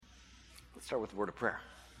Let's start with a word of prayer.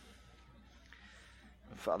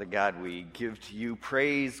 Father God, we give to you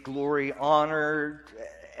praise, glory, honor.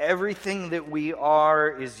 Everything that we are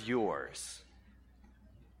is yours.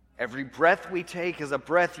 Every breath we take is a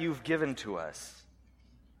breath you've given to us.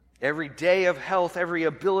 Every day of health, every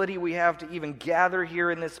ability we have to even gather here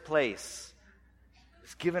in this place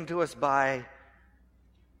is given to us by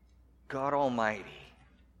God Almighty,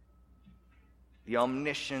 the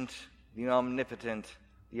omniscient, the omnipotent,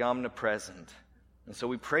 the omnipresent. And so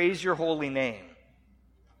we praise your holy name,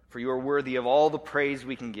 for you are worthy of all the praise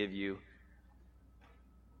we can give you.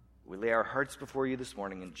 We lay our hearts before you this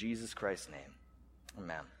morning in Jesus Christ's name.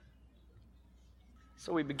 Amen.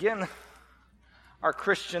 So we begin our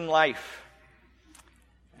Christian life.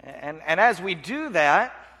 And as we do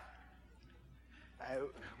that,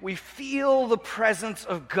 we feel the presence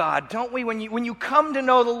of God, don't we? When you come to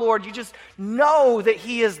know the Lord, you just know that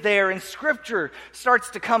He is there, and Scripture starts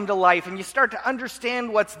to come to life, and you start to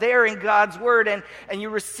understand what's there in God's Word, and you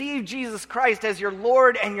receive Jesus Christ as your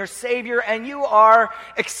Lord and your Savior, and you are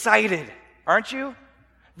excited, aren't you?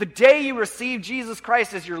 The day you receive Jesus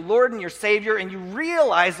Christ as your Lord and your Savior, and you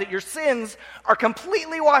realize that your sins are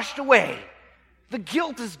completely washed away, the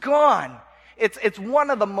guilt is gone. It's one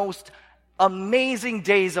of the most amazing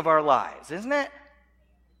days of our lives, isn't it?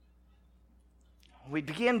 We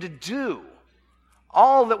begin to do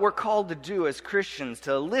all that we're called to do as Christians,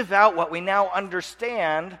 to live out what we now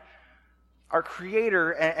understand our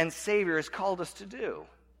Creator and Savior has called us to do.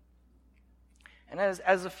 And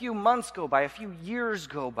as a few months go by, a few years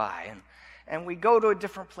go by, and we go to a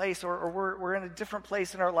different place, or we're in a different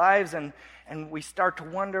place in our lives, and we start to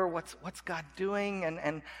wonder what's God doing,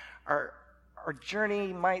 and our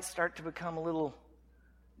journey might start to become a little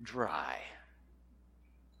dry.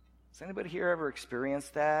 Has anybody here ever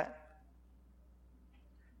experienced that?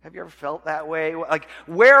 Have you ever felt that way? Like,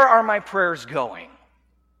 where are my prayers going?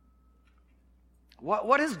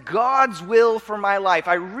 What is God's will for my life?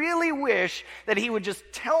 I really wish that He would just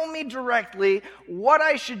tell me directly what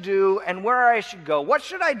I should do and where I should go. What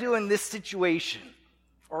should I do in this situation?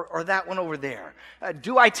 Or that one over there?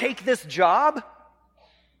 Do I take this job?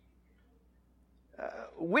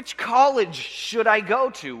 Which college should I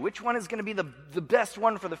go to? Which one is going to be the best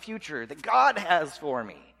one for the future that God has for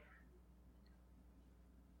me?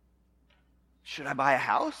 Should I buy a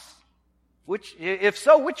house? If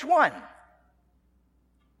so, which one?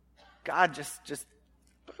 God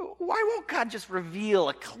why won't God just reveal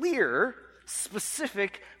a clear,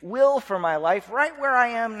 specific will for my life right where I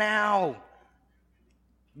am now?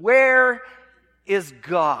 Where is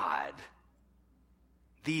God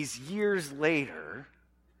these years later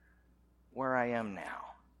where I am now?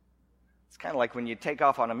 It's kind of like when you take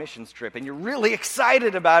off on a missions trip and you're really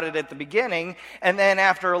excited about it at the beginning, and then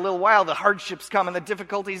after a little while the hardships come and the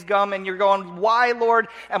difficulties come, and you're going, why, Lord,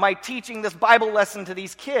 am I teaching this Bible lesson to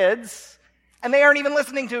these kids and they aren't even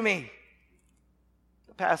listening to me?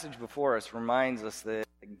 The passage before us reminds us that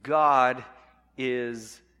God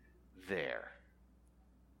is there.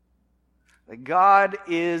 That God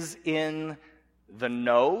is in the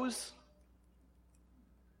no's.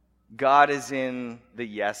 God is in the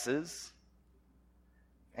yeses.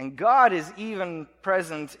 And God is even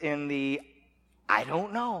present in the I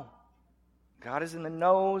don't know. God is in the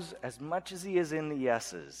no's as much as He is in the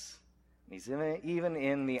yeses. He's even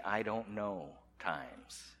in the I don't know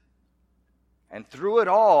times. And through it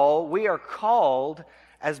all, we are called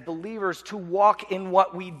as believers to walk in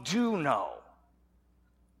what we do know,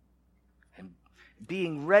 and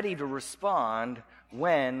being ready to respond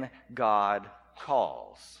when God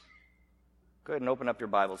calls. Go ahead and open up your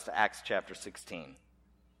Bibles to Acts chapter 16.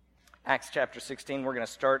 Acts chapter 16, we're going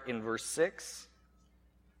to start in verse 6.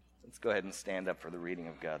 Let's go ahead and stand up for the reading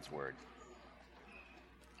of God's Word.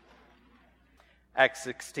 Acts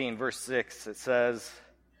 16, verse 6, it says,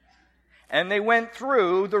 "And they went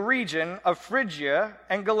through the region of Phrygia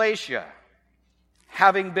and Galatia,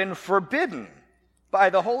 having been forbidden by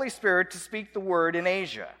the Holy Spirit to speak the word in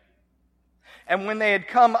Asia. And when they had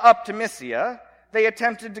come up to Mysia, they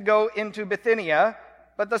attempted to go into Bithynia,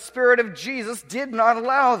 but the Spirit of Jesus did not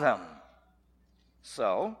allow them.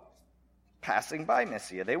 So, passing by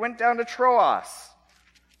Mysia, they went down to Troas,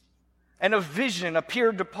 and a vision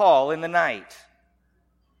appeared to Paul in the night.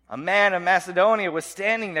 A man of Macedonia was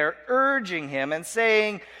standing there, urging him and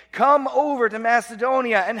saying, 'Come over to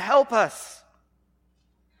Macedonia and help us.'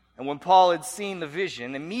 And when Paul had seen the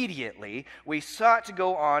vision, immediately we sought to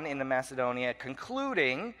go on into Macedonia,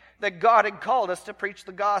 concluding that God had called us to preach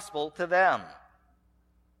the gospel to them.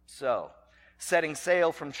 So, setting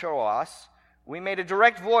sail from Troas, we made a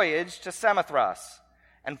direct voyage to Samothrace,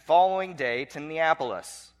 and following day to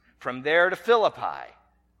Neapolis. From there to Philippi,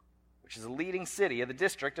 which is a leading city of the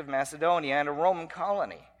district of Macedonia and a Roman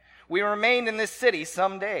colony. We remained in this city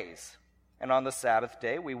some days, and on the Sabbath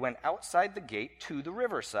day we went outside the gate to the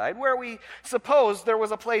riverside, where we supposed there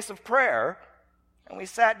was a place of prayer, and we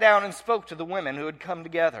sat down and spoke to the women who had come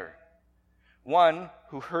together. One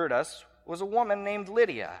who heard us was a woman named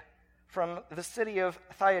Lydia, from the city of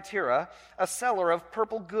Thyatira, a seller of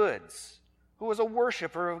purple goods, who was a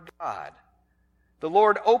worshiper of God. The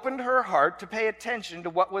Lord opened her heart to pay attention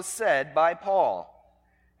to what was said by Paul.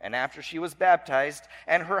 And after she was baptized,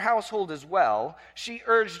 and her household as well, she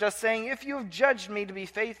urged us, saying, "If you have judged me to be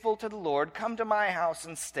faithful to the Lord, come to my house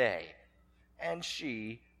and stay." And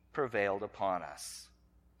she prevailed upon us.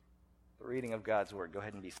 The reading of God's word. Go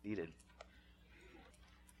ahead and be seated.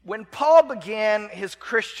 When Paul began his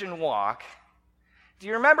Christian walk, do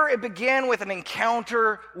you remember it began with an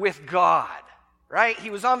encounter with God, right? He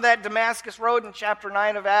was on that Damascus road in chapter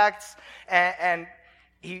 9 of Acts, and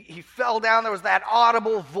he fell down. There was that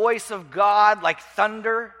audible voice of God like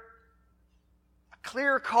thunder, a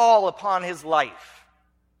clear call upon his life.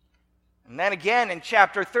 And then again in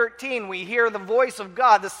chapter 13, we hear the voice of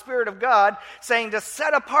God, the Spirit of God, saying to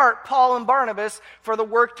set apart Paul and Barnabas for the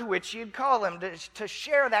work to which he had called them, to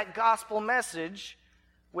share that gospel message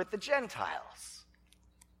with the Gentiles.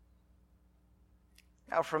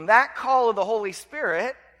 Now, from that call of the Holy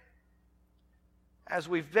Spirit, as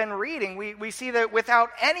we've been reading, we see that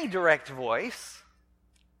without any direct voice,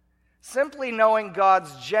 simply knowing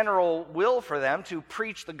God's general will for them to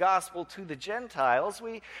preach the gospel to the Gentiles,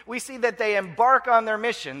 we see that they embark on their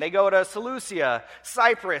mission. They go to Seleucia,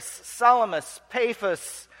 Cyprus, Salamis,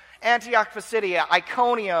 Paphos, Antioch Pisidia,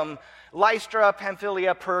 Iconium, Lystra,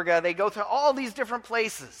 Pamphylia, Perga. They go to all these different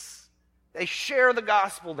places. They share the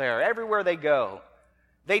gospel there everywhere they go.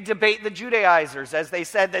 They debate the Judaizers, as they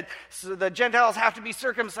said that the Gentiles have to be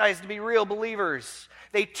circumcised to be real believers.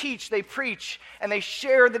 They teach, they preach, and they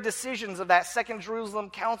share the decisions of that Second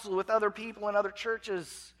Jerusalem Council with other people and other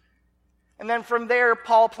churches. And then from there,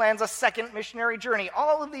 Paul plans a second missionary journey.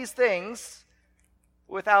 All of these things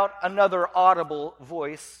without another audible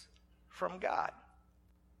voice from God.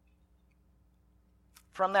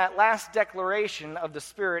 From that last declaration of the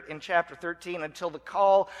Spirit in chapter 13 until the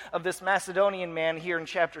call of this Macedonian man here in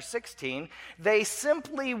chapter 16, they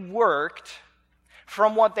simply worked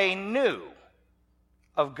from what they knew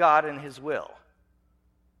of God and His will.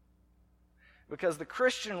 Because the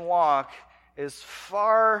Christian walk is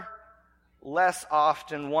far less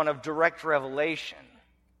often one of direct revelation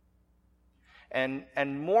and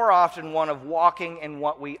more often one of walking in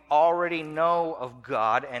what we already know of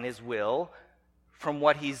God and His will from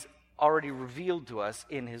what He's already revealed to us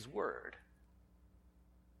in His Word.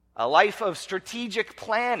 A life of strategic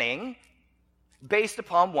planning based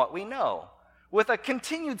upon what we know, with a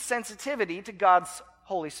continued sensitivity to God's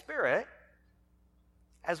Holy Spirit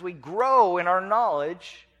as we grow in our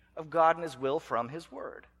knowledge of God and His will from His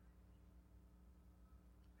Word.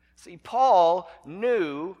 See, Paul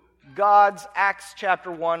knew God's Acts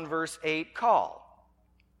chapter 1 verse 8 call.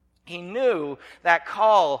 He knew that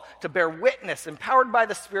call to bear witness, empowered by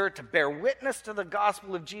the Spirit to bear witness to the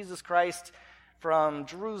gospel of Jesus Christ from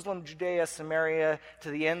Jerusalem, Judea, Samaria,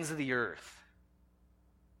 to the ends of the earth.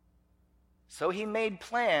 So he made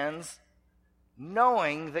plans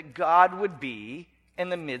knowing that God would be in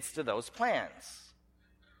the midst of those plans.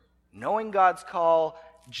 Knowing God's call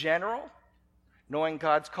general, knowing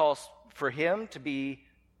God's call for him to be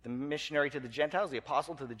the missionary to the Gentiles, the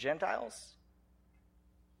apostle to the Gentiles,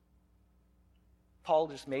 Paul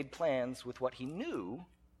just made plans with what he knew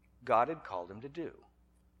God had called him to do.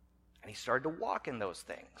 And he started to walk in those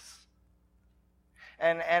things.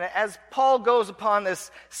 And as Paul goes upon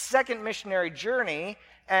this second missionary journey,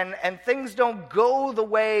 and things don't go the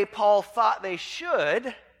way Paul thought they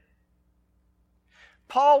should,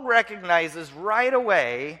 Paul recognizes right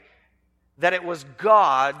away that it was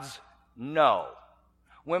God's no.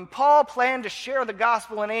 When Paul planned to share the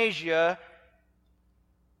gospel in Asia,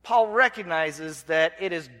 Paul recognizes that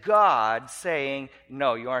it is God saying,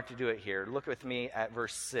 no, you aren't to do it here. Look with me at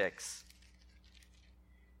verse 6.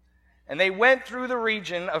 And they went through the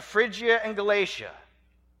region of Phrygia and Galatia,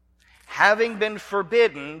 having been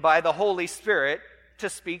forbidden by the Holy Spirit to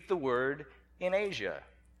speak the word in Asia.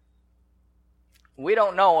 We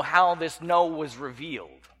don't know how this no was revealed.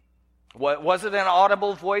 Was it an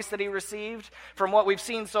audible voice that he received? From what we've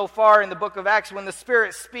seen so far in the book of Acts, when the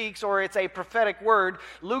Spirit speaks or it's a prophetic word,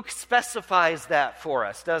 Luke specifies that for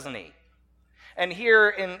us, doesn't he? And here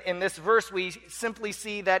in this verse, we simply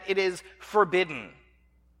see that it is forbidden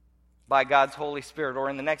by God's Holy Spirit. Or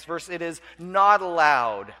in the next verse, it is not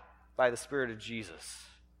allowed by the Spirit of Jesus.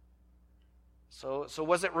 So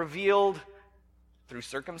was it revealed through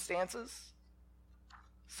circumstances?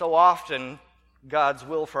 So often, God's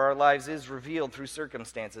will for our lives is revealed through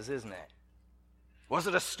circumstances, isn't it? Was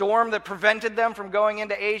it a storm that prevented them from going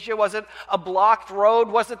into Asia? Was it a blocked road?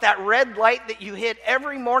 Was it that red light that you hit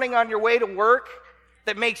every morning on your way to work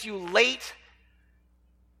that makes you late?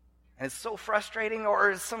 And it's so frustrating, or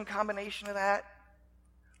is some combination of that?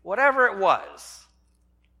 Whatever it was,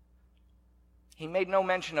 he made no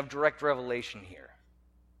mention of direct revelation here.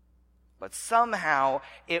 But somehow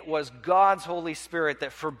it was God's Holy Spirit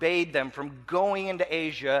that forbade them from going into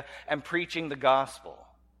Asia and preaching the gospel.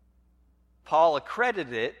 Paul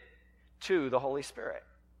accredited it to the Holy Spirit.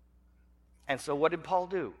 And so what did Paul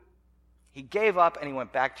do? He gave up and he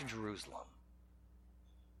went back to Jerusalem.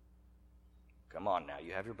 Come on now,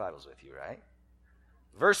 you have your Bibles with you, right?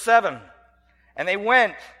 Verse 7, and they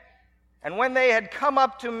went, and when they had come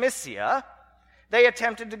up to Mysia, they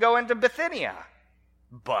attempted to go into Bithynia,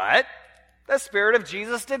 but the Spirit of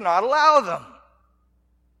Jesus did not allow them.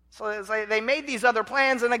 So it's like they made these other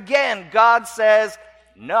plans, and again, God says,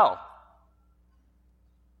 no,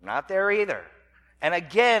 not there either. And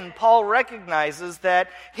again, Paul recognizes that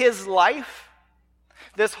his life,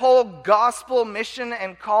 this whole gospel mission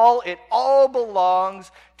and call, it all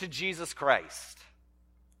belongs to Jesus Christ.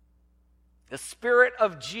 The Spirit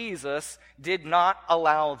of Jesus did not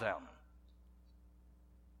allow them.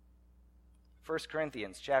 1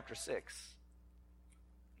 Corinthians chapter 6.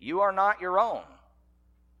 You are not your own,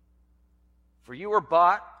 for you were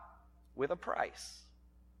bought with a price.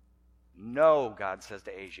 No, God says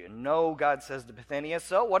to Asia. No, God says to Bithynia.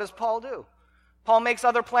 So what does Paul do? Paul makes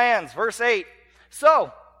other plans. Verse 8.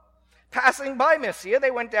 So, passing by Mysia,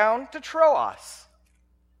 they went down to Troas.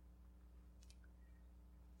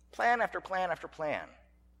 Plan after plan after plan.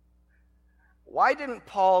 Why didn't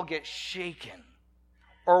Paul get shaken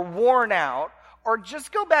or worn out or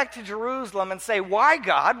just go back to Jerusalem and say, why,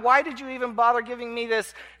 God? Why did you even bother giving me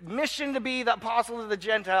this mission to be the apostle of the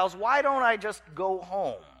Gentiles? Why don't I just go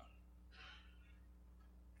home?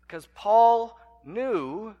 Because Paul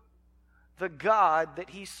knew the God that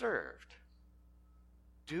he served.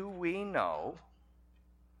 Do we know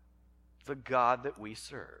the God that we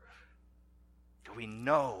serve? Do we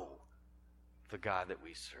know the God that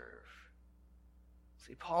we serve?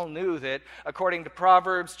 See, Paul knew that, according to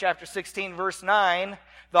Proverbs chapter 16, verse 9,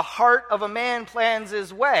 the heart of a man plans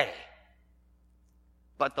his way,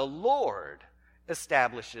 but the Lord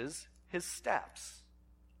establishes his steps.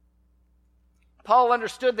 Paul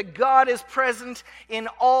understood that God is present in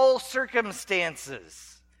all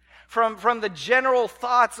circumstances. From the general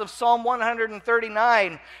thoughts of Psalm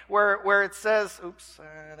 139, where it says,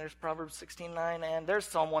 there's Proverbs 16:9, and there's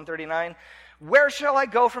Psalm 139, where shall I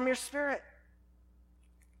go from your spirit?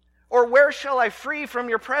 Or where shall I flee from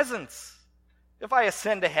your presence? If I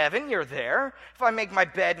ascend to heaven, you're there. If I make my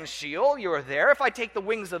bed in Sheol, you are there. If I take the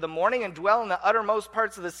wings of the morning and dwell in the uttermost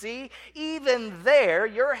parts of the sea, even there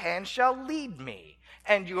your hand shall lead me,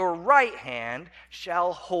 and your right hand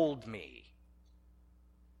shall hold me.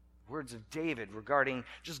 Words of David regarding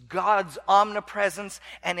just God's omnipresence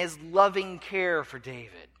and his loving care for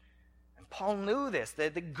David. And Paul knew this,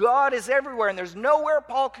 that God is everywhere, and there's nowhere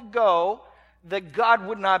Paul could go that God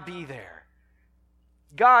would not be there.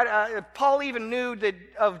 Paul even knew that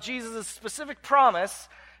of Jesus' specific promise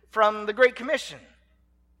from the Great Commission.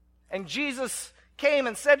 And Jesus came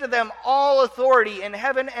and said to them, all authority in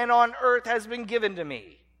heaven and on earth has been given to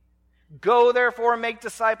me. Go therefore and make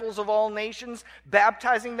disciples of all nations,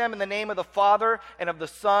 baptizing them in the name of the Father and of the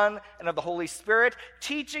Son and of the Holy Spirit,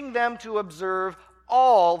 teaching them to observe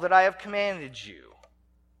all that I have commanded you.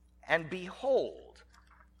 And behold,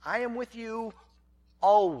 I am with you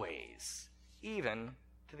always, even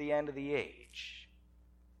to the end of the age.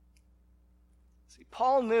 See,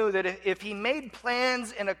 Paul knew that if he made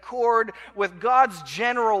plans in accord with God's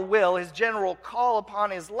general will, his general call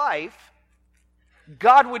upon his life,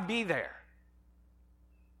 God would be there.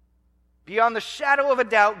 Beyond the shadow of a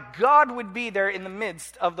doubt, God would be there in the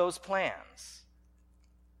midst of those plans.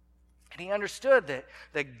 And he understood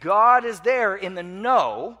that God is there in the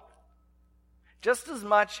no just as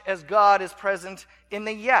much as God is present in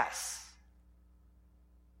the yes.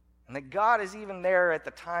 And that God is even there at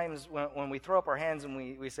the times when we throw up our hands and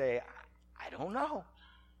we say, I don't know.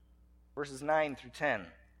 Verses 9 through 10.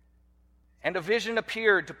 And a vision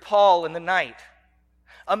appeared to Paul in the night.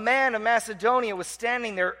 A man of Macedonia was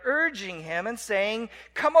standing there urging him and saying,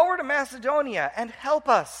 come over to Macedonia and help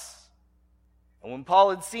us. And when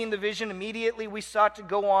Paul had seen the vision, immediately we sought to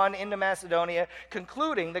go on into Macedonia,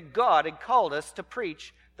 concluding that God had called us to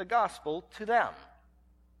preach the gospel to them.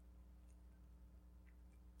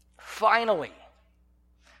 Finally,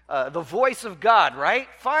 the voice of God, right?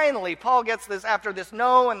 Finally, Paul gets this after this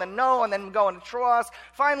no, and then going to Troas.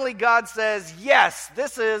 Finally, God says, yes,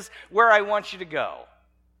 this is where I want you to go.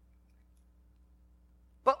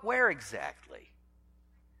 But where exactly?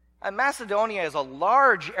 Macedonia is a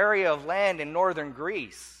large area of land in northern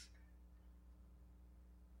Greece.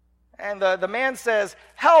 And the man says,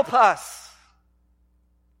 help us.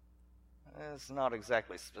 It's not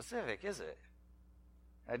exactly specific, is it?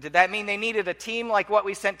 Did that mean they needed a team like what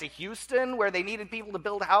we sent to Houston, where they needed people to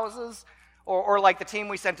build houses? Or like the team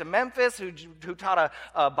we sent to Memphis, who taught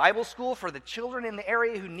a Bible school for the children in the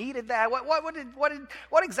area who needed that?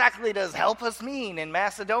 What exactly does help us mean in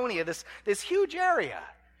Macedonia, this huge area?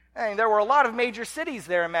 I mean, there were a lot of major cities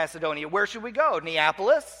there in Macedonia. Where should we go?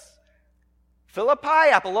 Neapolis?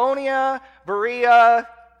 Philippi? Apollonia? Berea?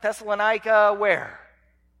 Thessalonica? Where?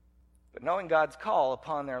 But knowing God's call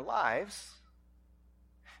upon their lives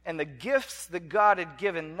and the gifts that God had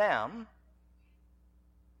given them,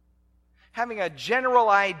 having a general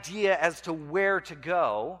idea as to where to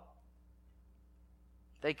go,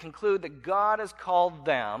 they conclude that God has called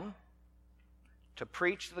them to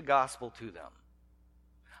preach the gospel to them.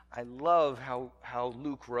 I love how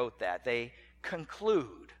Luke wrote that. They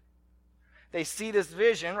conclude. They see this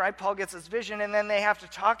vision, right? Paul gets this vision, and then they have to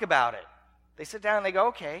talk about it. They sit down and they go,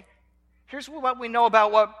 okay, here's what we know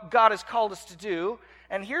about what God has called us to do,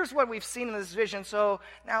 and here's what we've seen in this vision. So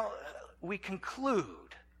now we conclude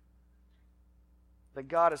that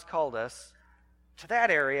God has called us to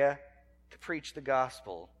that area to preach the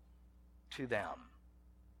gospel to them.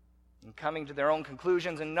 And coming to their own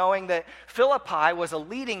conclusions and knowing that Philippi was a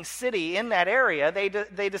leading city in that area,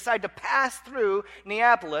 they decide to pass through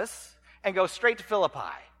Neapolis and go straight to Philippi.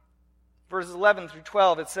 Verses 11 through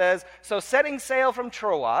 12, it says, so setting sail from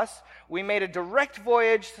Troas, we made a direct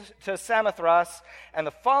voyage to Samothrace, and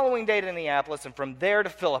the following day to Neapolis, and from there to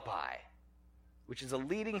Philippi, which is a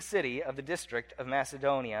leading city of the district of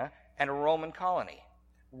Macedonia and a Roman colony.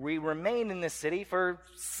 We remained in this city for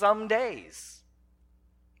some days.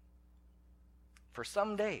 For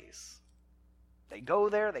some days. They go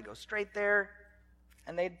there, they go straight there,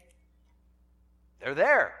 and they're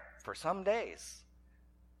there for some days.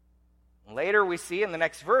 Later we see in the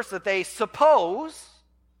next verse that they suppose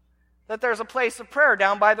that there's a place of prayer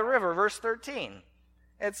down by the river. Verse 13.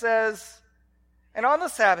 It says, and on the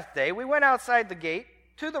Sabbath day we went outside the gate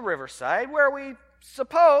to the riverside where we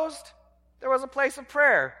supposed there was a place of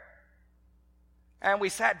prayer. And we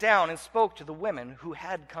sat down and spoke to the women who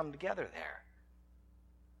had come together there.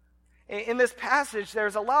 In this passage,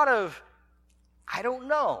 there's a lot of, I don't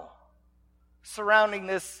know, surrounding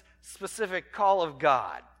this specific call of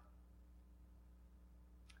God.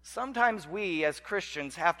 Sometimes we, as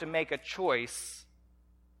Christians, have to make a choice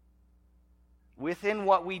within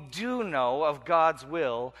what we do know of God's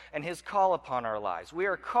will and His call upon our lives. We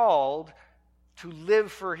are called to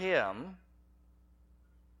live for Him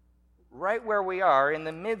right where we are in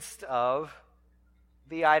the midst of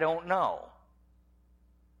the I don't know.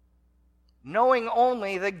 Knowing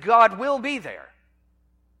only that God will be there.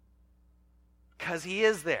 Because He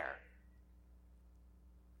is there.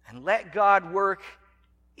 And let God work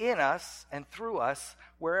in us and through us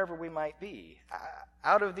wherever we might be.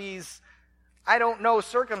 Out of these I don't know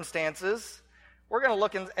circumstances, we're going to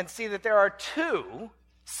look and see that there are two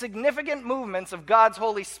significant movements of God's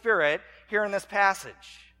Holy Spirit here in this passage.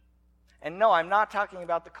 And no, I'm not talking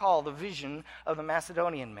about the call, the vision of the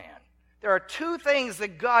Macedonian man. There are two things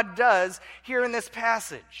that God does here in this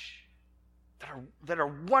passage that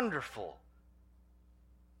are wonderful.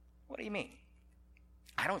 What do you mean?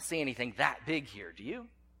 I don't see anything that big here, do you?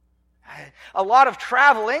 A lot of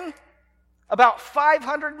traveling, about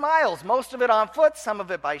 500 miles, most of it on foot, some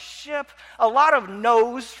of it by ship. A lot of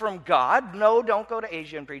no's from God. No, don't go to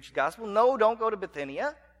Asia and preach the gospel. No, don't go to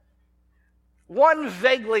Bithynia. One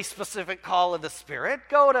vaguely specific call of the Spirit,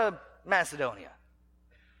 go to Macedonia.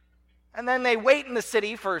 And then they wait in the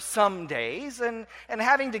city for some days, and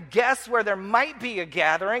having to guess where there might be a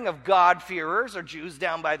gathering of God-fearers or Jews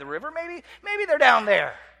down by the river. Maybe they're down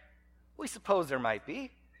there. We suppose there might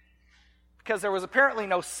be. Because there was apparently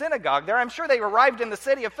no synagogue there. I'm sure they arrived in the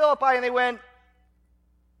city of Philippi and they went,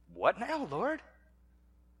 what now, Lord?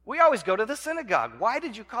 We always go to the synagogue. Why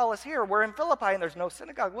did you call us here? We're in Philippi and there's no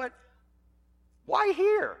synagogue. What? Why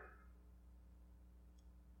here?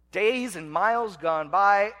 Days and miles gone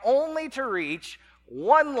by, only to reach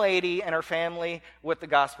one lady and her family with the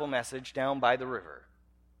gospel message down by the river.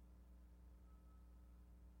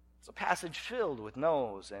 It's a passage filled with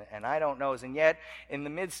no's and I don't knows, and yet in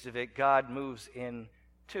the midst of it, God moves in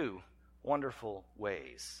two wonderful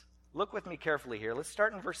ways. Look with me carefully here. Let's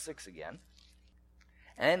start in verse 6 again.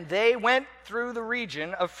 And they went through the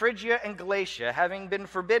region of Phrygia and Galatia, having been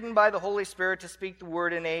forbidden by the Holy Spirit to speak the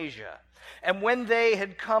word in Asia. And when they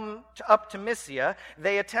had come up to Mysia,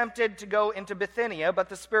 they attempted to go into Bithynia, but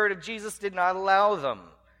the Spirit of Jesus did not allow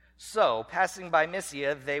them. So, passing by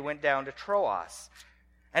Mysia, they went down to Troas.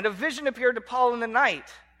 And a vision appeared to Paul in the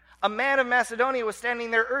night. A man of Macedonia was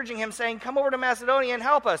standing there urging him, saying, "Come over to Macedonia and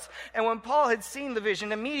help us." And when Paul had seen the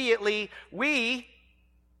vision, immediately we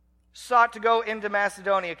sought to go into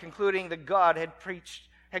Macedonia, concluding that God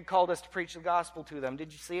had called us to preach the gospel to them.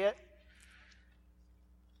 Did you see it?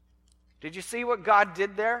 Did you see what God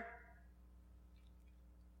did there?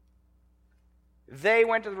 They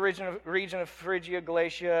went to the region of Phrygia,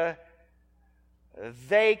 Galatia.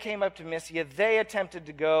 They came up to Mysia. They attempted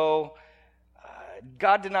to go.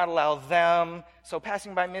 God did not allow them. So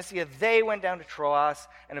passing by Mysia, they went down to Troas,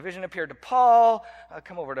 and a vision appeared to Paul.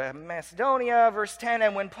 Come over to Macedonia, verse 10.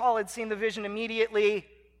 And when Paul had seen the vision, immediately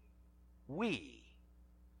we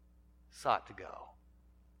sought to go.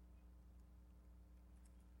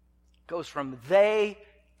 Goes from they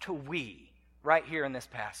to we right here in this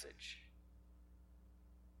passage.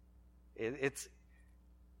 It's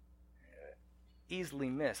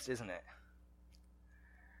easily missed, isn't it?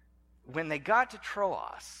 When they got to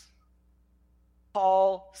Troas,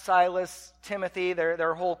 Paul, Silas, Timothy,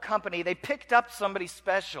 their whole company, they picked up somebody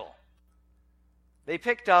special. They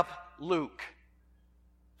picked up Luke,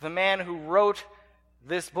 the man who wrote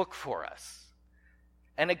this book for us.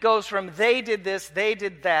 And it goes from they did this, they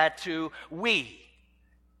did that, to we.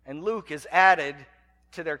 And Luke is added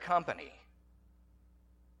to their company.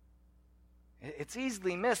 It's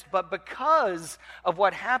easily missed, but because of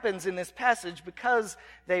what happens in this passage, because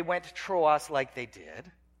they went to Troas like they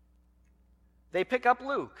did, they pick up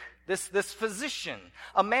Luke, this physician,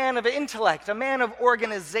 a man of intellect, a man of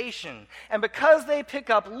organization. And because they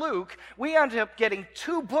pick up Luke, we end up getting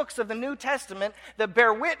 2 books of the New Testament that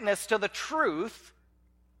bear witness to the truth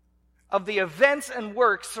of the events and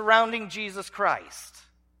works surrounding Jesus Christ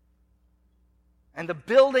and the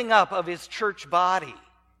building up of his church body.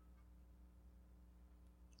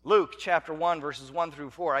 Luke chapter 1, verses 1 through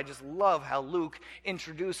 4. I just love how Luke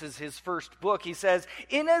introduces his first book. He says,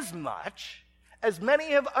 "Inasmuch as many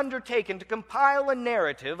have undertaken to compile a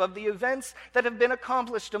narrative of the events that have been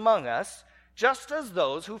accomplished among us, just as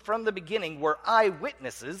those who from the beginning were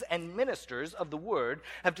eyewitnesses and ministers of the word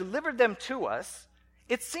have delivered them to us,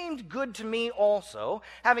 it seemed good to me also,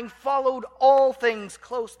 having followed all things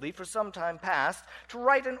closely for some time past, to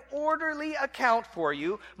write an orderly account for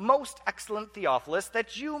you, most excellent Theophilus,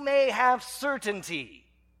 that you may have certainty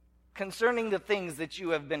concerning the things that you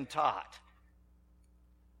have been taught."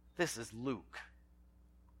 This is Luke.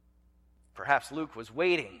 Perhaps Luke was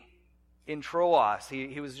waiting in Troas.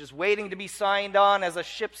 He was just waiting to be signed on as a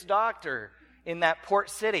ship's doctor in that port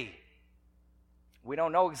city. We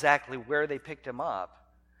don't know exactly where they picked him up.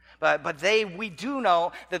 But we do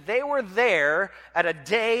know that they were there at a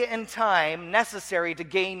day and time necessary to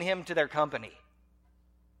gain him to their company.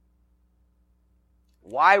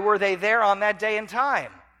 Why were they there on that day and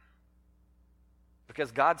time?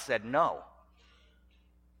 Because God said no.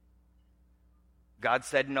 God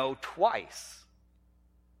said no twice.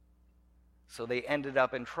 So they ended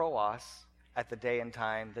up in Troas at the day and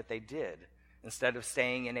time that they did. Instead of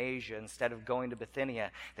staying in Asia, instead of going to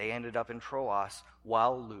Bithynia, they ended up in Troas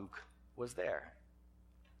while Luke was there.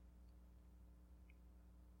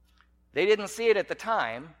 They didn't see it at the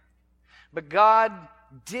time, but God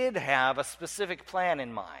did have a specific plan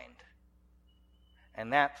in mind.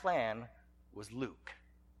 And that plan was Luke.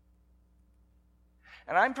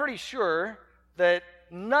 And I'm pretty sure that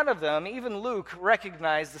none of them, even Luke,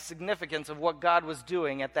 recognized the significance of what God was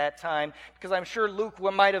doing at that time, because I'm sure Luke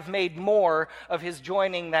might have made more of his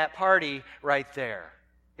joining that party right there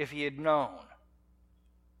if he had known.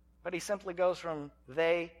 But he simply goes from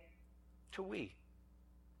they to we.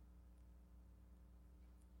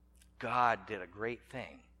 God did a great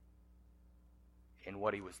thing in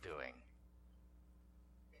what he was doing.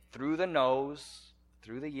 Through the no's,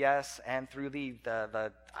 through the yes, and through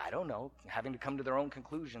the I don't know, having to come to their own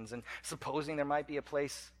conclusions and supposing there might be a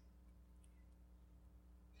place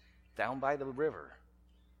down by the river.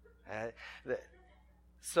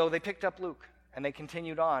 So they picked up Luke, and they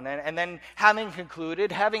continued on. And then having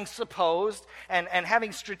concluded, having supposed, and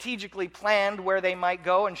having strategically planned where they might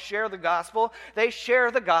go and share the gospel, they share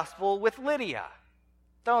the gospel with Lydia,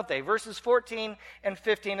 don't they? Verses 14 and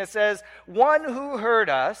 15, it says, "One who heard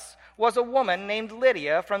us was a woman named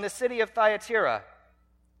Lydia from the city of Thyatira,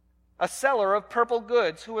 a seller of purple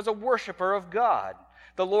goods who was a worshiper of God.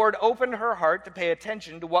 The Lord opened her heart to pay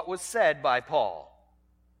attention to what was said by Paul.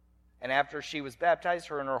 And after she was baptized,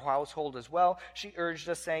 her and her household as well, she urged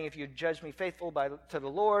us, saying, if you judge me faithful to the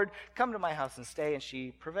Lord, come to my house and stay. And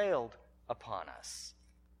she prevailed upon us.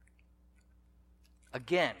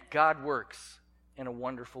 Again, God works in a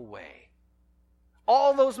wonderful way.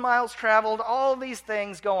 All those miles traveled, all these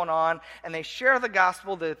things going on, and they share the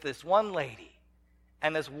gospel that this one lady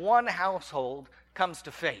and this one household comes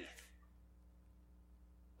to faith.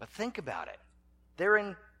 But think about it. They're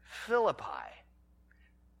in Philippi.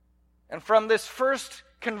 And from this first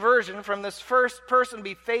conversion, from this first person to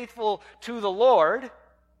be faithful to the Lord,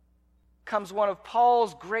 comes one of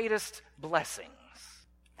Paul's greatest blessings.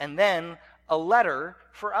 And then a letter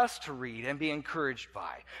for us to read and be encouraged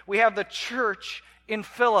by. We have the church in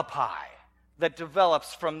Philippi that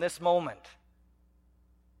develops from this moment.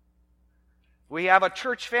 We have a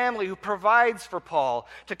church family who provides for Paul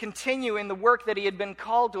to continue in the work that he had been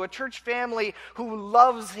called to. A church family who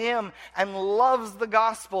loves him and loves the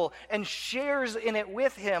gospel and shares in it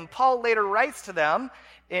with him. Paul later writes to them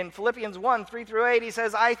in Philippians 1, 3 through 8, he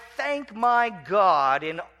says, I thank my God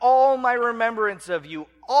in all my remembrance of you,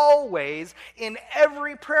 always in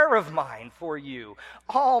every prayer of mine for you,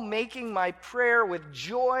 all making my prayer with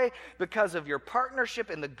joy because of your partnership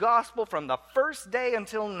in the gospel from the first day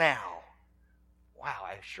until now. Wow,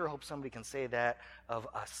 I sure hope somebody can say that of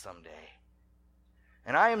us someday.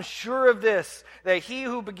 And I am sure of this, that he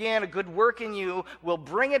who began a good work in you will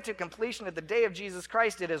bring it to completion at the day of Jesus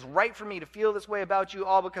Christ. It is right for me to feel this way about you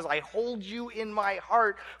all because I hold you in my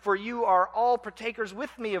heart, for you are all partakers with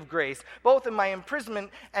me of grace, both in my imprisonment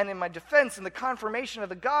and in my defense and the confirmation of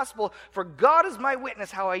the gospel. For God is my witness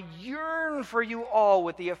how I yearn for you all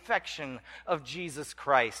with the affection of Jesus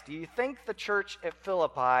Christ. Do you think the church at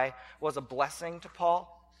Philippi was a blessing to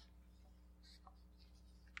Paul?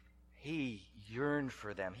 He yearned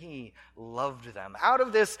for them. He loved them. Out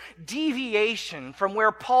of this deviation from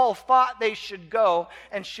where Paul thought they should go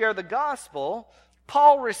and share the gospel,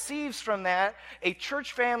 Paul receives from that a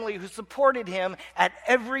church family who supported him at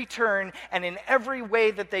every turn and in every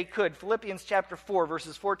way that they could. Philippians chapter 4,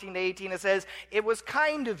 verses 14 to 18, it says, it was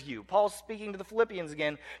kind of you, Paul's speaking to the Philippians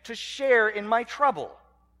again, to share in my trouble.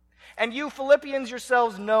 And you Philippians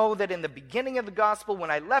yourselves know that in the beginning of the gospel, when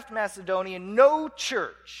I left Macedonia, no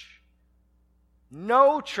church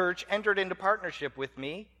entered into partnership with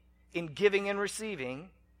me in giving and receiving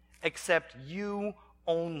except you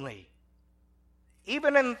only.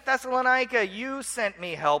 Even in Thessalonica, you sent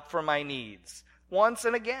me help for my needs once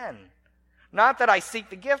and again. Not that I seek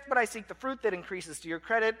the gift, but I seek the fruit that increases to your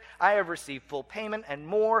credit. I have received full payment and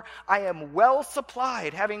more. I am well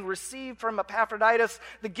supplied, having received from Epaphroditus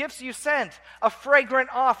the gifts you sent, a fragrant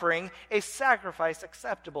offering, a sacrifice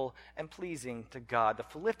acceptable and pleasing to God. The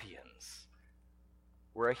Philippians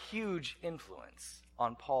were a huge influence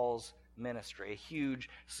on Paul's ministry, a huge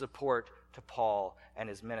support to Paul and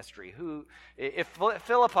his ministry. If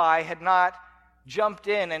Philippi had not jumped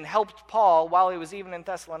in and helped Paul while he was even in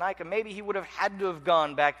Thessalonica, maybe he would have had to have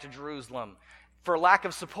gone back to Jerusalem for lack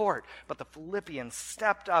of support. But the Philippians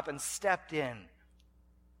stepped up and stepped in.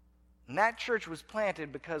 And that church was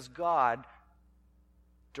planted because God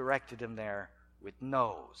directed him there with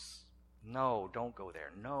no's. No, don't go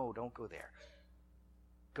there. No, don't go there.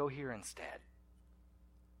 Go here instead.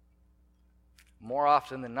 More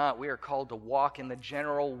often than not, we are called to walk in the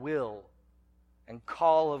general will and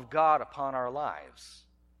call of God upon our lives.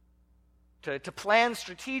 To plan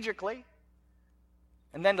strategically,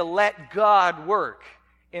 and then to let God work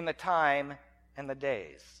in the time and the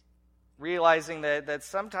days. Realizing that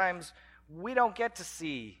sometimes we don't get to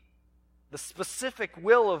see the specific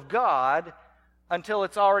will of God until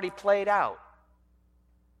it's already played out.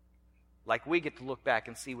 Like we get to look back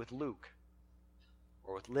and see with Luke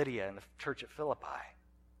or with Lydia in the church at Philippi.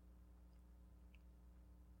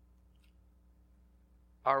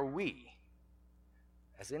 Are we,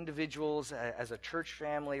 as individuals, as a church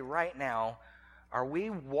family right now, are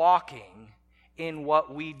we walking in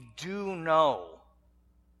what we do know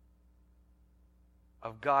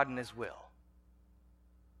of God and His will?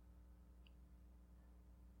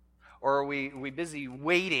 Or are we busy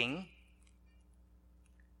waiting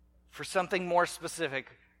for something more specific?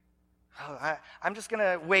 I'm just going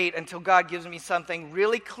to wait until God gives me something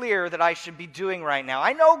really clear that I should be doing right now.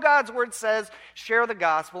 I know God's word says share the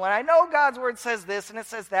gospel, and I know God's word says this and it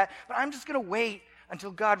says that, but I'm just going to wait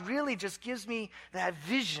until God really just gives me that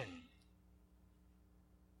vision.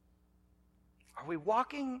 Are we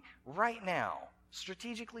walking right now,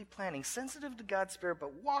 strategically planning, sensitive to God's Spirit,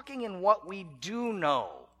 but walking in what we do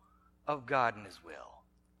know of God and His will?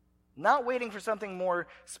 Not waiting for something more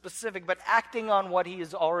specific, but acting on what He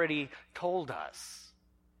has already told us.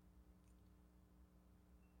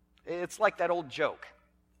 It's like that old joke.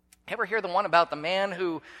 Ever hear the one about the man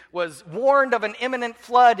who was warned of an imminent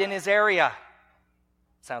flood in his area?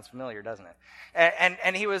 Sounds familiar, doesn't it?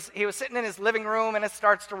 And he was sitting in his living room, and it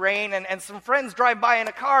starts to rain, and some friends drive by in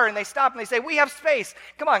a car, and they stop, and they say, "We have space.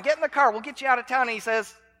 Come on, get in the car. We'll get you out of town." And he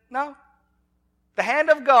says, "No. The hand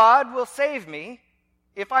of God will save me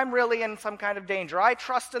if I'm really in some kind of danger. I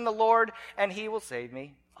trust in the Lord, and he will save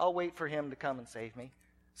me. I'll wait for him to come and save me."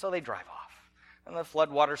 So they drive off, and the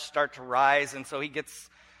floodwaters start to rise, and so he gets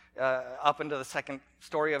up into the second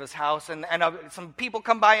story of his house, and some people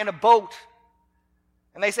come by in a boat.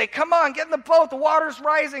 And they say, "Come on, get in the boat. The water's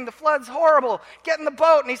rising. The flood's horrible. Get in the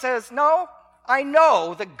boat." And he says, "No, I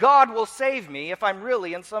know that God will save me if I'm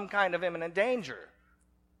really in some kind of imminent danger.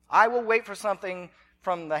 I will wait for something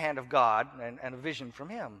from the hand of God and a vision from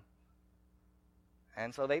him."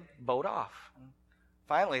 And so they boat off. And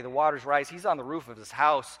finally, the waters rise. He's on the roof of his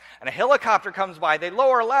house, and a helicopter comes by. They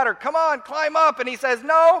lower a ladder. "Come on, climb up." And he says,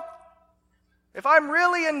 "No, if I'm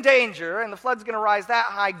really in danger and the flood's going to rise that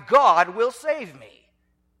high, God will save me."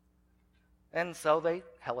 And so they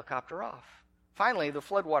helicopter off. Finally, the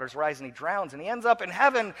floodwaters rise and he drowns, and he ends up in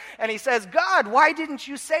heaven, and he says, "God, why didn't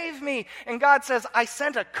you save me?" And God says, "I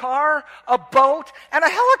sent a car, a boat, and a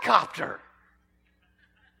helicopter."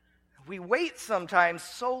 We wait sometimes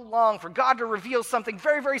so long for God to reveal something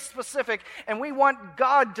very, very specific, and we want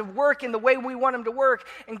God to work in the way we want him to work.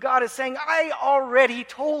 And God is saying, "I already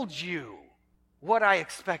told you what I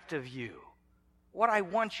expect of you, what I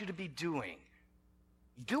want you to be doing.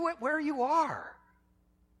 Do it where you are."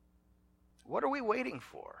 What are we waiting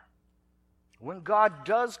for? When God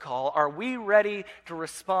does call, are we ready to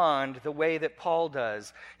respond the way that Paul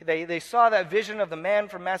does? They saw that vision of the man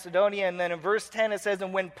from Macedonia, and then in verse 10 it says,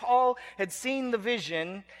 "And when Paul had seen the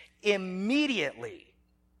vision, immediately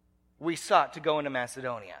we sought to go into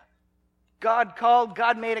Macedonia." God called,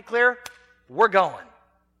 God made it clear, we're going.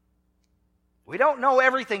 We don't know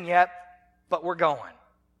everything yet, but we're going.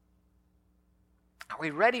 Are we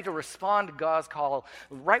ready to respond to God's call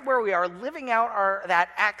right where we are, living out that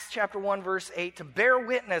Acts chapter 1, verse 8, to bear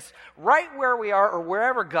witness right where we are or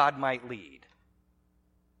wherever God might lead?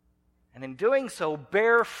 And in doing so,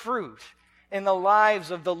 bear fruit in the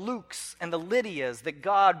lives of the Lukes and the Lydias that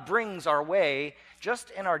God brings our way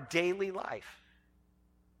just in our daily life.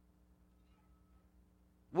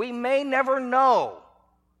 We may never know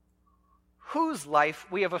whose life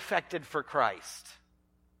we have affected for Christ.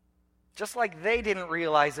 Just like they didn't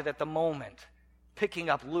realize it at the moment, picking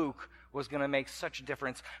up Luke was going to make such a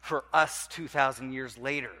difference for us 2,000 years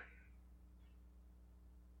later.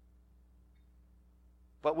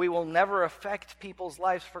 But we will never affect people's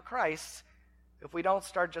lives for Christ if we don't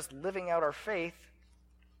start just living out our faith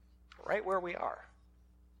right where we are.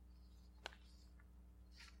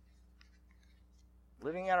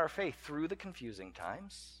 Living out our faith through the confusing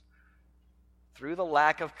times, through the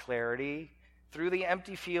lack of clarity, through the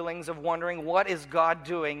empty feelings of wondering, what is God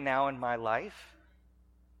doing now in my life?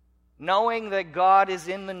 Knowing that God is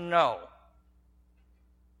in the no,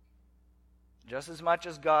 just as much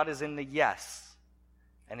as God is in the yes,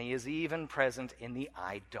 and he is even present in the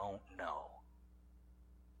I don't know.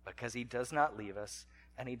 Because he does not leave us,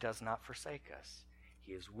 and he does not forsake us.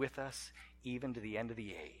 He is with us even to the end of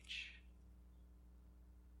the age.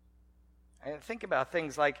 And think about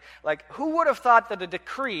things like who would have thought that a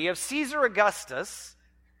decree of Caesar Augustus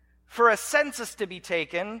for a census to be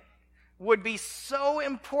taken would be so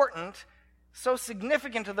important, so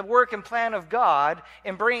significant to the work and plan of God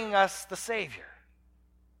in bringing us the Savior?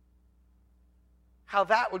 How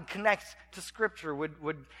that would connect to Scripture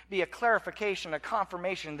would be a clarification, a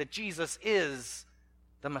confirmation that Jesus is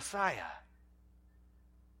the Messiah.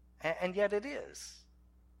 And yet it is.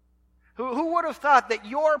 Who would have thought that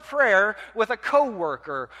your prayer with a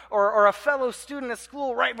coworker or a fellow student at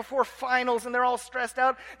school right before finals and they're all stressed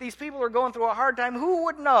out, these people are going through a hard time, who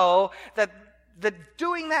would know that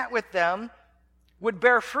doing that with them would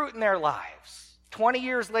bear fruit in their lives? 20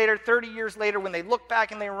 years later, 30 years later, when they look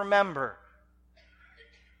back and they remember,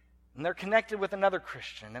 and they're connected with another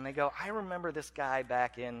Christian, and they go, "I remember this guy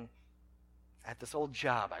back at this old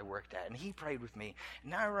job I worked at, and he prayed with me.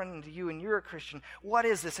 And now I run into you, and you're a Christian. What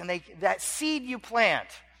is this?" And that seed you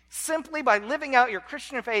plant, simply by living out your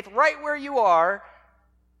Christian faith right where you are,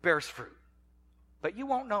 bears fruit. But you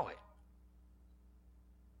won't know it.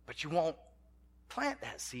 But you won't plant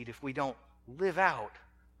that seed if we don't live out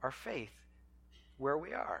our faith where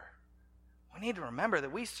we are. We need to remember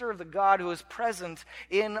that we serve the God who is present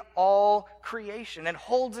in all creation and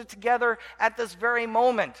holds it together at this very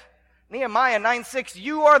moment. Nehemiah 9:6,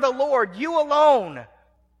 "You are the Lord, you alone.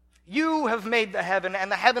 You have made the heaven and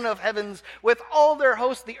the heaven of heavens with all their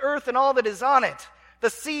hosts, the earth and all that is on it, the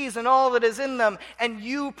seas and all that is in them, and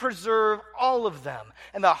you preserve all of them,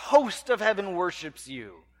 and the host of heaven worships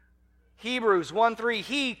you. Hebrews 1:3,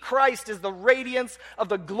 He, Christ, is the radiance of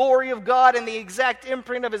the glory of God and the exact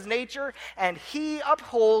imprint of His nature, and He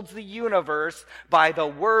upholds the universe by the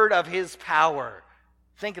word of His power.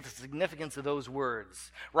 Think of the significance of those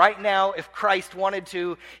words. Right now, if Christ wanted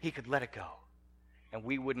to, He could let it go, and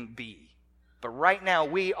we wouldn't be. But right now,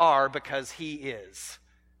 we are because He is.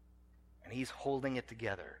 And He's holding it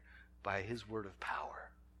together by His word of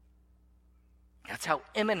power. That's how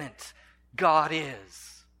imminent God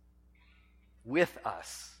is with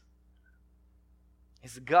us.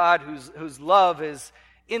 He's a God whose love is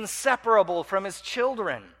inseparable from His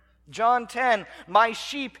children. John 10, my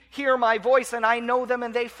sheep hear my voice, and I know them,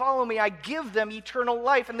 and they follow me. I give them eternal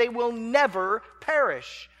life, and they will never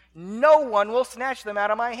perish. No one will snatch them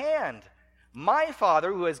out of my hand. My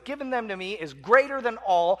Father, who has given them to me, is greater than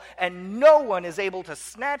all, and no one is able to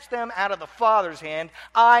snatch them out of the Father's hand.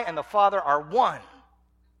 I and the Father are one.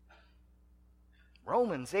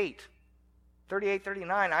 Romans 8, 38,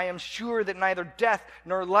 39, I am sure that neither death,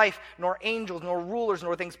 nor life, nor angels, nor rulers,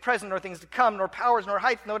 nor things present, nor things to come, nor powers, nor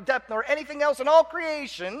height, nor depth, nor anything else in all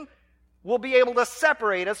creation will be able to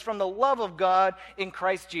separate us from the love of God in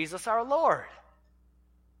Christ Jesus our Lord.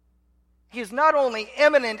 He is not only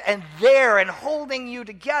imminent and there and holding you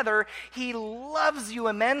together, He loves you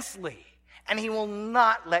immensely, and He will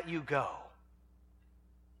not let you go.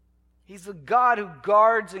 He's the God who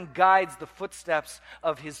guards and guides the footsteps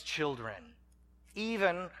of His children,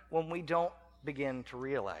 even when we don't begin to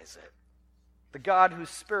realize it. The God whose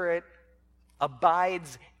Spirit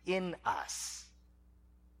abides in us.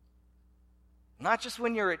 Not just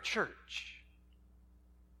when you're at church.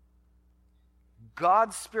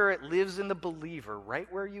 God's Spirit lives in the believer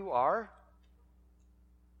right where you are.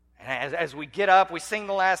 And as we get up, we sing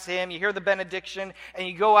the last hymn, you hear the benediction, and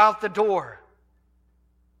you go out the door.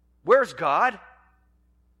 Where's God?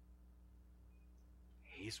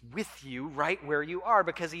 He's with you right where you are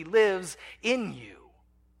because He lives in you.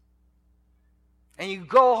 And you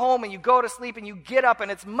go home and you go to sleep and you get up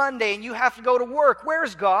and it's Monday and you have to go to work.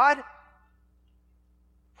 Where's God?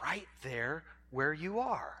 Right there where you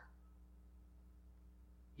are.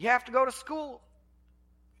 You have to go to school.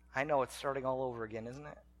 I know it's starting all over again, isn't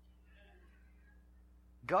it?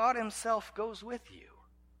 God Himself goes with you.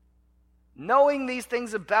 Knowing these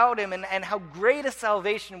things about Him and how great a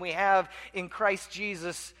salvation we have in Christ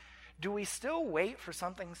Jesus, do we still wait for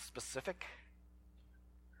something specific?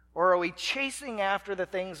 Or are we chasing after the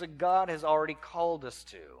things that God has already called us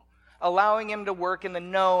to, allowing Him to work in the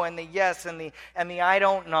no and the yes and the I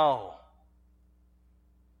don't know?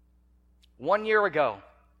 1 year ago,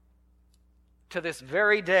 to this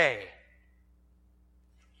very day,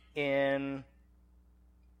 in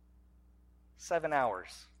 7 hours,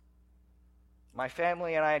 my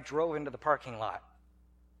family and I drove into the parking lot.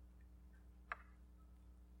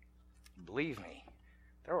 Believe me,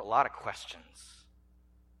 there were a lot of questions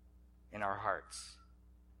in our hearts.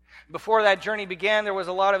 Before that journey began, there was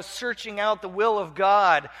a lot of searching out the will of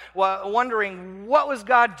God, wondering what was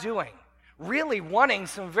God doing, really wanting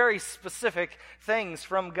some very specific things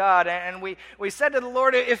from God. And we said to the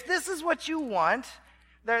Lord, if this is what you want,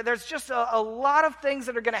 there's just a lot of things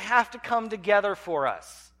that are going to have to come together for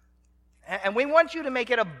us. And we want you to make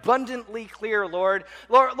it abundantly clear, Lord.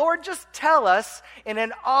 Lord, just tell us in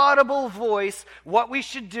an audible voice what we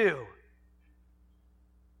should do.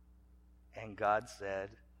 And God said,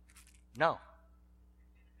 no.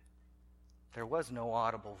 There was no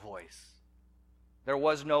audible voice. There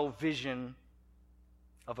was no vision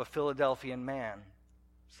of a Philadelphian man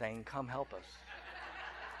saying, come help us.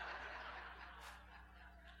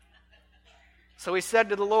 So we said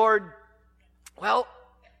to the Lord, well,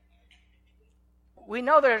 we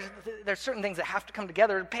know there's certain things that have to come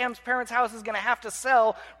together. Pam's parents' house is going to have to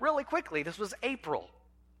sell really quickly. This was April.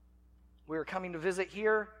 We were coming to visit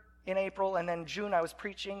here in April, and then June I was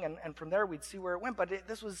preaching, and from there we'd see where it went. But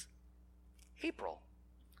this was April.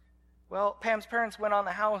 Well, Pam's parents went on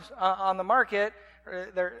the house on the market.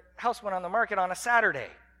 Their house went on the market on a Saturday.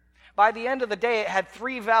 By the end of the day, it had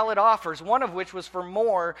 3 valid offers, one of which was for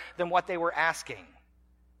more than what they were asking.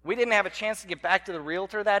 We didn't have a chance to get back to the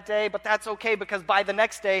realtor that day, but that's okay because by the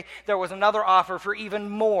next day, there was another offer for even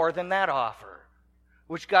more than that offer,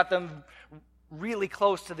 which got them really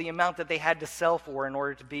close to the amount that they had to sell for in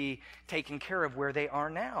order to be taken care of where they are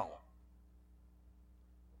now.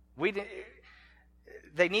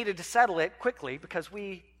 They needed to settle it quickly because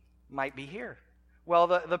we might be here. Well,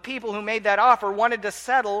 the people who made that offer wanted to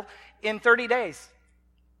settle in 30 days.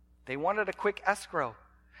 They wanted a quick escrow.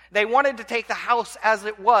 They wanted to take the house as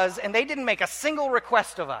it was, and they didn't make a single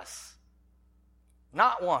request of us.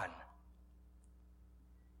 Not one.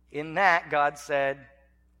 In that, God said,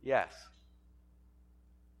 yes.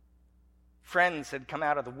 Friends had come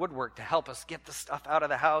out of the woodwork to help us get the stuff out of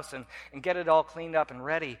the house and get it all cleaned up and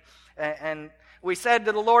ready. And we said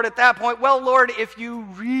to the Lord at that point, well, Lord, if you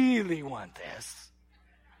really want this,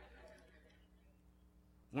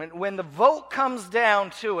 when the vote comes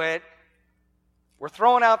down to it, we're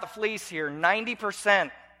throwing out the fleece here,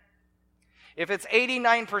 90%. If it's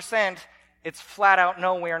 89%, it's flat out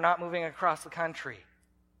no, we are not moving across the country.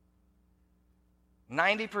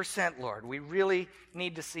 90%, Lord, we really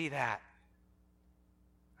need to see that.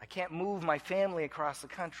 I can't move my family across the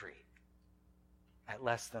country at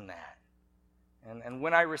less than that. And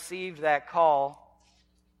when I received that call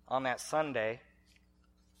on that Sunday,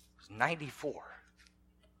 it was 94.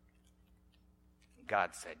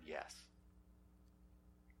 God said yes.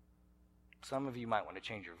 Some of you might want to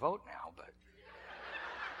change your vote now, but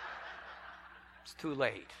it's too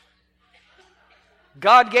late.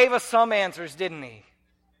 God gave us some answers, didn't he?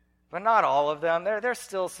 But not all of them. There's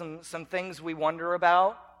still some things we wonder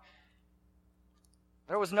about.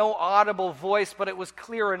 There was no audible voice, but it was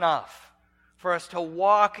clear enough for us to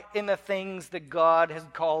walk in the things that God has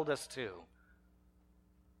called us to.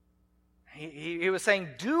 He was saying,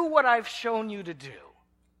 do what I've shown you to do,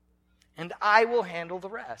 and I will handle the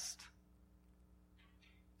rest.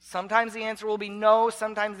 Sometimes the answer will be no,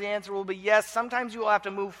 sometimes the answer will be yes, sometimes you will have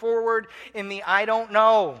to move forward in the I don't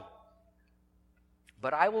know.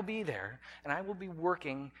 But I will be there, and I will be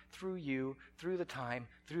working through you, through the time,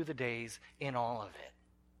 through the days, in all of it.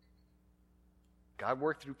 God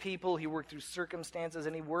worked through people, he worked through circumstances,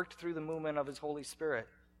 and he worked through the movement of his Holy Spirit.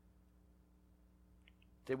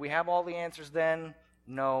 Did we have all the answers then?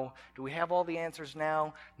 No. Do we have all the answers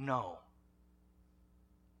now? No.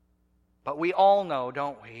 But we all know,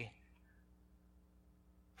 don't we,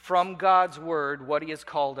 from God's word, what he has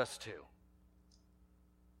called us to.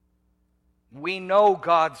 We know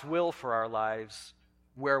God's will for our lives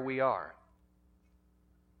where we are.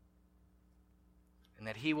 And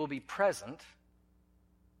that he will be present,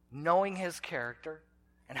 knowing his character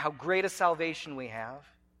and how great a salvation we have,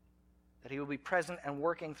 that he will be present and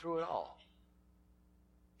working through it all.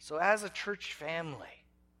 So as a church family,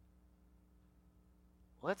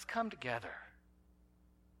 let's come together.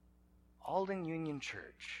 Alden Union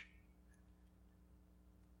Church.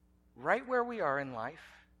 Right where we are in life.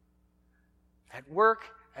 At work,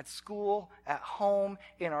 at school, at home,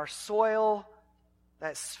 in our soil,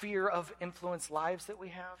 that sphere of influence lives that we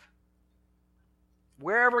have.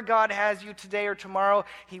 Wherever God has you today or tomorrow,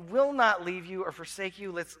 he will not leave you or forsake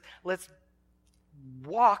you. Let's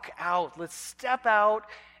walk out. Let's step out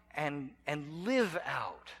and live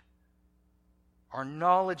out our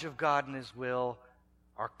knowledge of God and his will,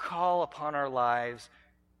 our call upon our lives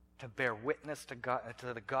to bear witness to God,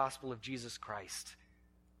 to the gospel of Jesus Christ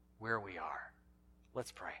where we are.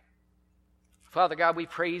 Let's pray. Father God, we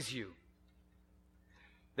praise you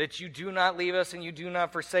that you do not leave us and you do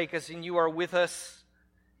not forsake us, and you are with us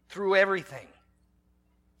through everything.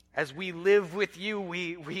 As we live with you,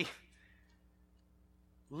 we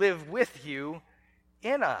live with you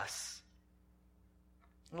in us.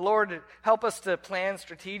 Lord, help us to plan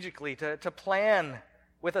strategically, to plan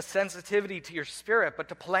with a sensitivity to your Spirit, but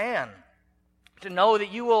to plan, to know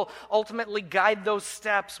that you will ultimately guide those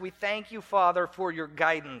steps. We thank you, Father, for your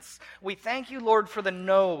guidance. We thank you, Lord, for the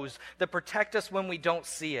no's that protect us when we don't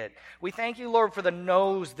see it. We thank you, Lord, for the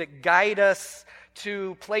no's that guide us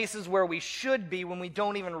to places where we should be when we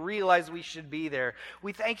don't even realize we should be there.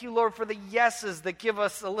 We thank you, Lord, for the yeses that give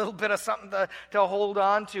us a little bit of something to hold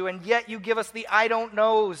on to, and yet you give us the I don't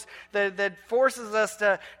knows that forces us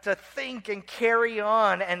to think and carry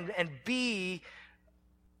on and be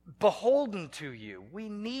beholden to you. We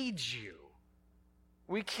need you.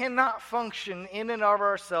 We cannot function in and of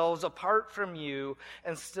ourselves apart from you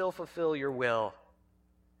and still fulfill your will.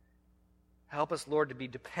 Help us, Lord, to be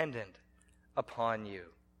dependent upon you,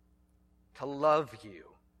 to love you,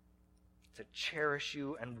 to cherish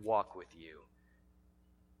you and walk with you.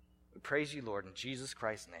 We praise you, Lord, in Jesus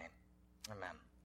Christ's name. Amen.